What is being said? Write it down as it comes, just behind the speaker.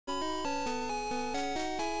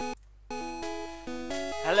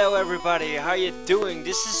Hello everybody, how you doing?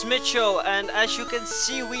 This is Mitchell, and as you can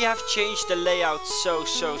see we have changed the layout so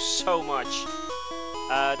much.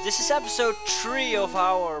 This is episode 3 of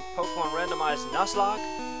our Pokémon Randomizer Nuzlocke,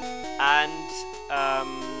 and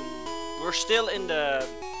we're still in the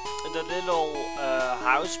little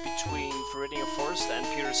house between Viridian Forest and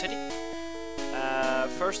Pewter City.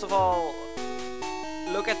 First of all,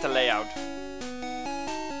 look at the layout.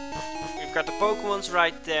 We've got the Pokémons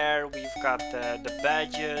right there, we've got the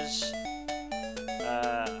badges.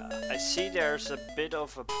 I see there's a bit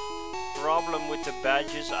of a problem with the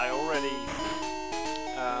badges. I already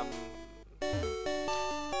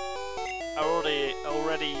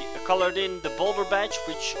colored in the boulder badge,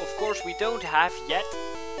 which of course we don't have yet,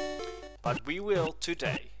 but we will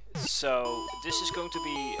today. So this is going to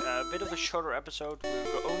be a bit of a shorter episode.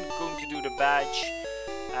 We're only going to do the badge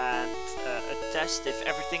and a test if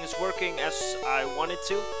everything is working as I want it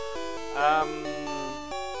to.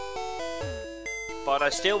 But I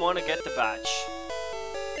still want to get the badge.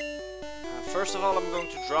 First of all, I'm going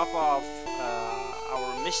to drop off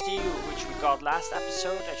our Misty, which we got last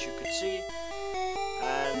episode, as you could see.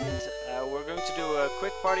 And we're going to do a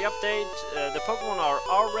quick party update. The Pokemon are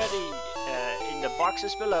already in the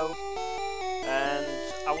boxes below, and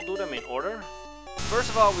I will do them in order. First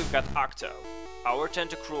of all, we've got Octo, our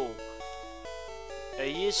Tentacruel.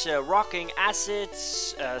 He is rocking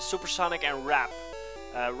Acids, Supersonic and Rap.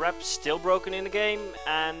 Rap's still broken in the game,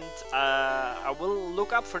 and I will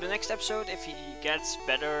look up for the next episode if he gets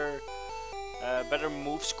better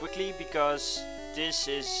moves quickly, because this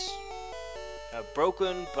is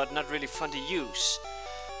broken but not really fun to use.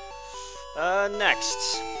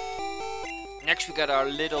 Next we got our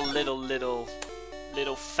little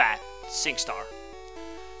fat SingStar.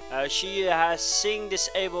 She has Sing,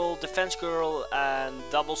 Disable, Defense Girl and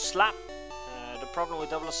Double Slap. The problem with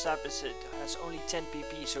Double Slap is it has only 10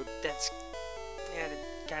 PP, so that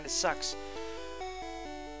kinda sucks.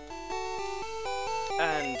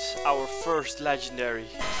 And our first legendary.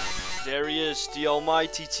 There he is, the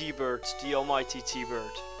almighty T-Bird,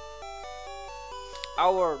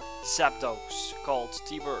 Our Zapdos, called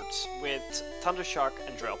T-Bird, with Thundershock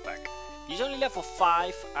and Drill Peck. He's only level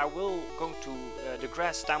 5. I will go to the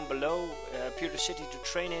grass down below, Pewter City, to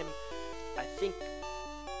train him. I think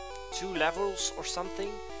 2 levels or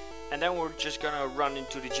something. And then we're just gonna run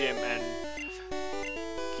into the gym and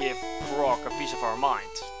give Brock a piece of our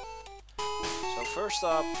mind. So first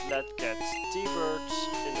up, let's get T-Bird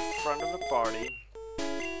in the front of the party.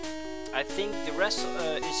 I think the rest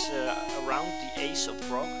is around the Ace of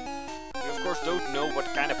Brock. We of course don't know what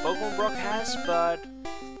kind of Pokemon Brock has, but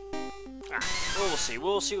we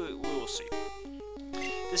will see.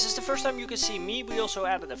 This is the first time you can see me. We also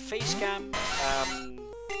added a face cam.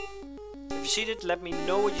 If you see it, let me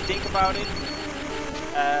know what you think about it.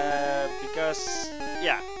 Because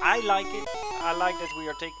yeah, I like it. I like that we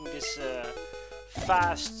are taking this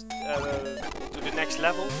fast to the next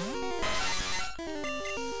level.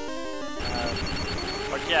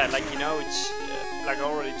 But yeah, like you know, it's like I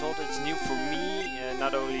already told, it's new for me.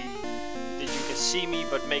 Not only that you can see me,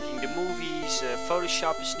 but making the movies,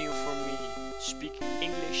 Photoshop is new for me. Speaking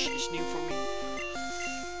English is new for me.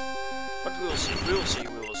 But we will see.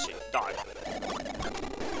 Die.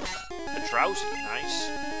 A Drowsy, nice.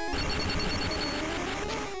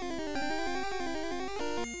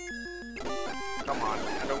 Come on,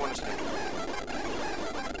 I don't want to stay.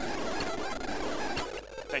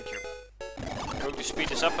 Thank you. I'm going to speed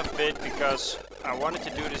this up a bit because I wanted to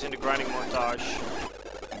do this in the grinding montage,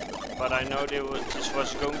 but I know this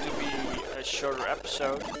was going to be a shorter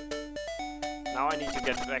episode. Now I need to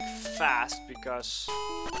get back fast because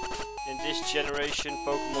in this generation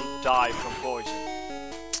Pokemon die from poison,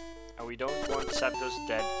 and we don't want Zapdos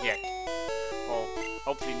dead yet. Well,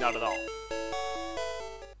 hopefully not at all.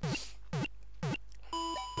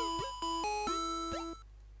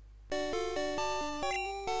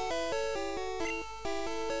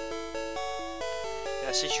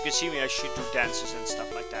 Since you can see me, I should do dances and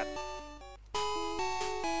stuff like that.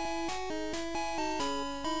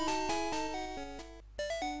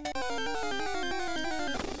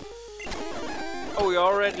 Oh, we're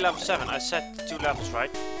already level 7. I set 2 levels,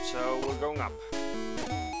 right? So we're going up.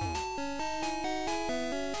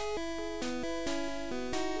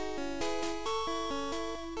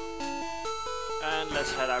 And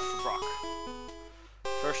let's head out for Brock.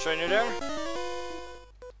 First trainer there.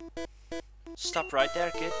 Stop right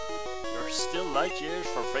there, kid. You're still light years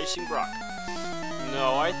from facing Brock.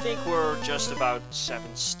 No, I think we're just about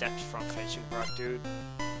 7 steps from facing Brock, dude.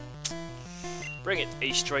 Bring it,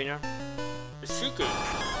 Ace Trainer. The Seeking.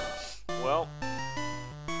 Well,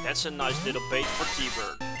 That's a nice little bait for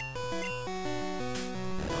T-Bird.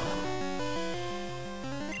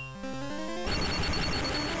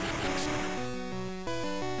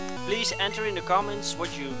 Please enter in the comments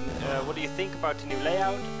what do you think about the new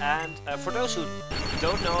layout. And for those who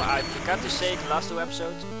don't know, I forgot to say it in the last 2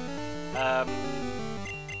 episodes.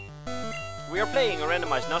 We are playing a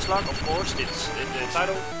randomized Nuzlocke, of course, it's in the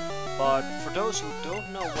title. But for those who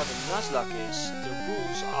don't know what a Nuzlocke is, the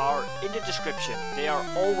rules are in the description. They are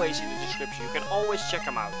always in the description. You can always check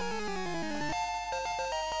them out.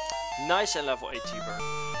 Nice and level 8 T-Bird.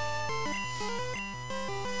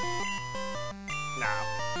 Now,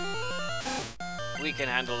 we can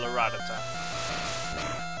handle a Rattata.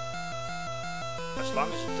 As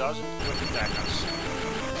long as it doesn't attack us.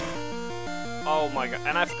 Oh my god,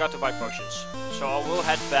 and I forgot to buy potions. So I will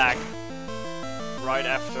head back right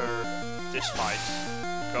after this fight.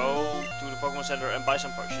 Go to the Pokémon Center and buy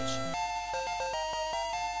some potions.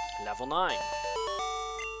 Level 9.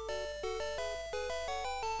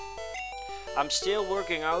 I'm still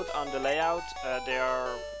working out on the layout. There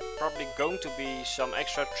are probably going to be some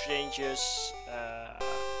extra changes.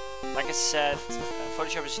 Like I said,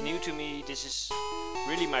 Photoshop is new to me. This is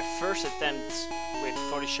really my first attempt with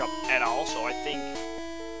Photoshop at all, so I think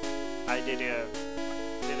I did a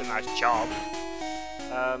nice job.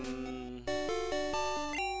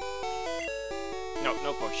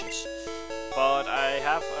 No potions. But I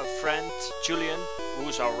have a friend, Julian, who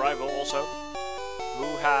is our rival also,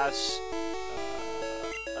 who has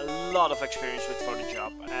a lot of experience with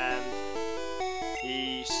Photoshop, and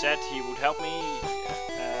he said he would help me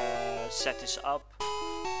set this up.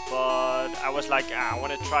 But I was like, I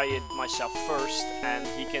want to try it myself first, and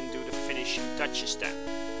he can do the finishing touches then.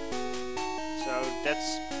 So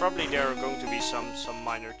that's probably there are going to be some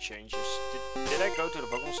minor changes. Did I go to the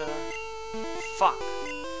Pokémon Center? Fuck.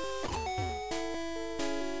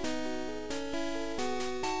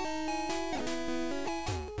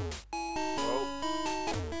 Whoa.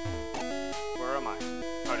 Where am I?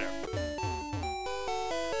 Oh, there.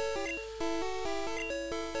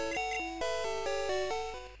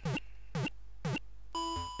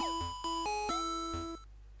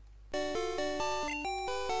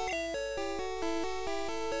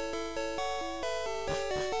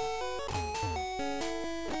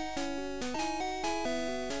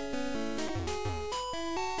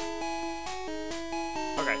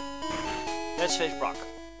 Okay, let's face Brock.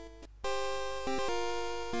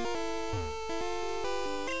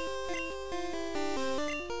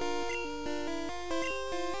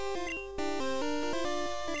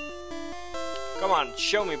 Come on,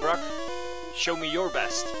 show me, Brock. Show me your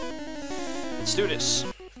best. Let's do this.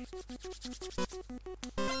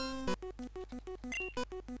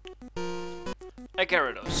 A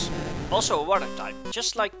Gyarados. Also a water type,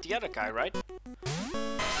 just like the other guy, right?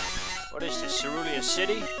 What is this, Cerulean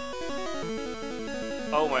City?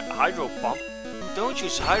 Oh my, Hydro Pump? Don't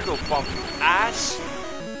use Hydro Pump, you ass!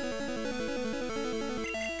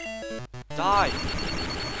 Die!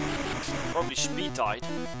 Probably Speed died.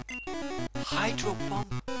 Hydro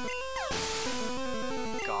Pump?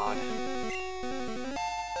 God.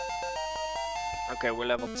 Okay, we're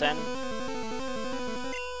level 10.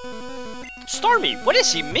 Stormy! What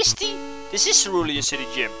is he, Misty? This is Cerulean City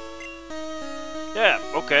Gym. Yeah,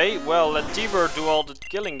 okay, well, let T-Bird do all the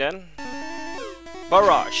killing then.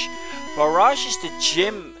 Barrage. Barrage is the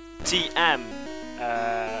gym TM.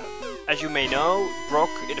 As you may know, Brock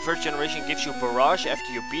in the first generation gives you Barrage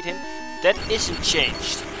after you beat him. That isn't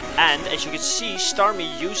changed. And as you can see,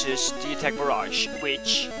 Starmie uses the attack Barrage,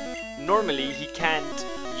 which normally he can't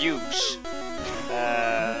use.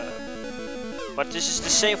 But this is the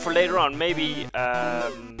same for later on. Maybe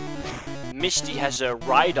Misty has a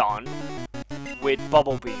Ride-On with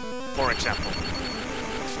Bubble Beam, for example.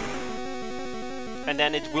 And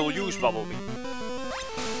then it will use Bubble Beam.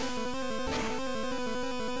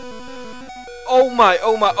 Oh my,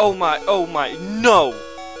 oh my, oh my, oh my, no!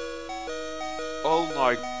 Oh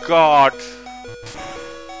my god.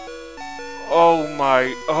 Oh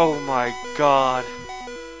my god.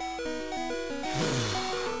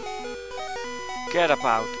 Get up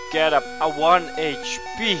out, get up, 1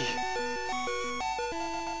 HP.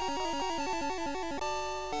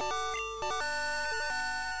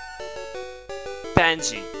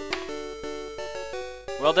 Pansy.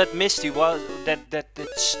 Well, that Misty was, that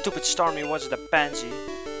stupid Starmie wasn't a pansy.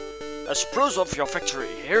 As proof of your victory,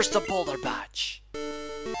 here's the Boulder Badge.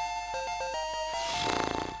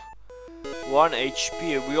 1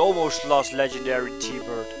 HP, we almost lost legendary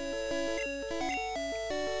T-Bird.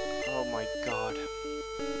 Oh my god.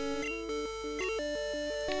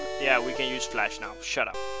 Yeah, we can use Flash now, shut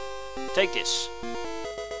up. Take this.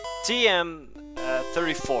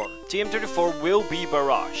 TM34. TM34 will be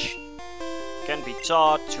Barrage. Can be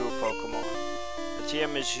taught to a Pokémon. The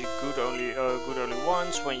TM is good only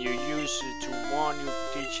once. When you use it to one, you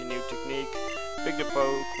teach a new technique. Pick the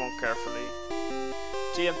Pokémon carefully.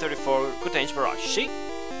 TM34 contains Barrage. See?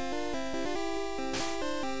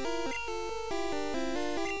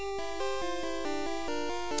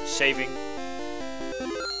 Saving.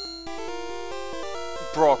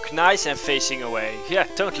 Brock, nice and facing away. Yeah,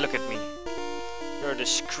 don't look at me. You're a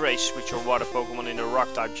disgrace with your water Pokémon in the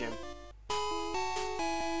rock type gym.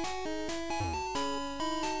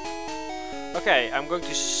 Okay, I'm going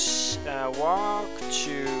to walk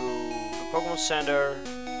to the Pokémon Center,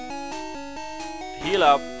 heal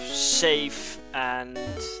up, save, and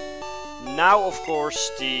now of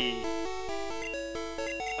course the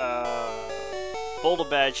Boulder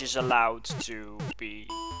Badge is allowed to be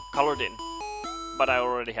colored in. But I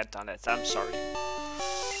already had done it, I'm sorry.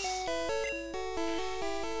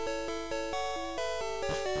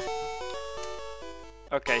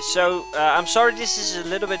 Okay, so I'm sorry this is a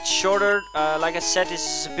little bit shorter. Like I said, this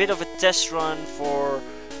is a bit of a test run for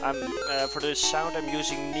the sound. I'm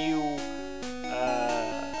using new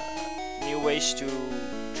ways to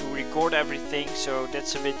record everything, so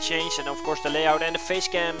that's a bit changed. And of course the layout and the face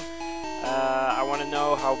cam. I want to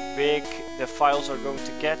know how big the files are going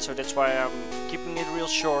to get, so that's why I'm keeping it real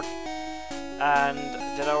short. And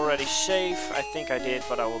did I already save? I think I did,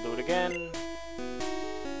 but I will do it again.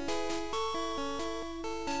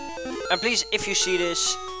 And please, if you see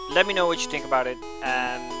this, let me know what you think about it,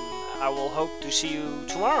 and I will hope to see you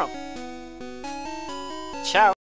tomorrow. Ciao!